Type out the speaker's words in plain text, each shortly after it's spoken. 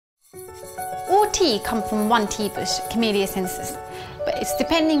All tea comes from one tea bush, Camellia sinensis, but it's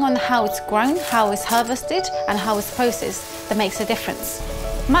depending on how it's grown, how it's harvested and how it's processed that makes a difference.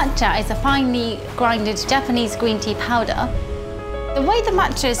 Matcha is a finely grinded Japanese green tea powder. The way the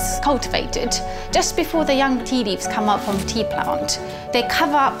matcha is cultivated, just before the young tea leaves come up from the tea plant, they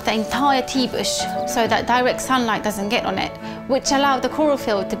cover up the entire tea bush so that direct sunlight doesn't get on it, which allows the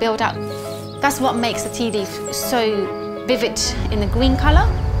chlorophyll to build up. That's what makes the tea leaf so vivid in the green colour.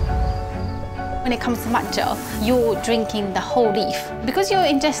 When it comes to matcha, you're drinking the whole leaf. Because you're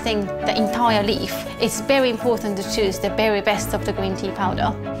ingesting the entire leaf, it's very important to choose the very best of the green tea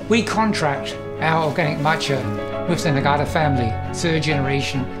powder. We contract our organic matcha with the Nagata family, third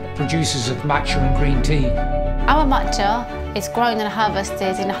generation producers of matcha and green tea. Our matcha is grown and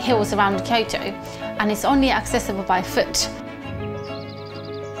harvested in the hills around Kyoto, and it's only accessible by foot.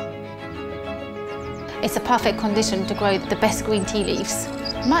 It's a perfect condition to grow the best green tea leaves.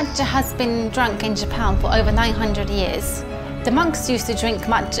 Matcha has been drunk in Japan for over 900 years. The monks used to drink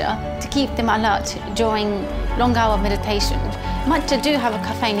matcha to keep them alert during long hour meditation. Matcha do have a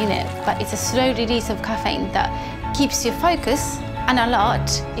caffeine in it, but it's a slow release of caffeine that keeps you focused and alert.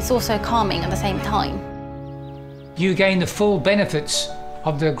 It's also calming at the same time. You gain the full benefits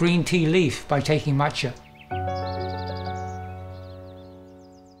of the green tea leaf by taking matcha.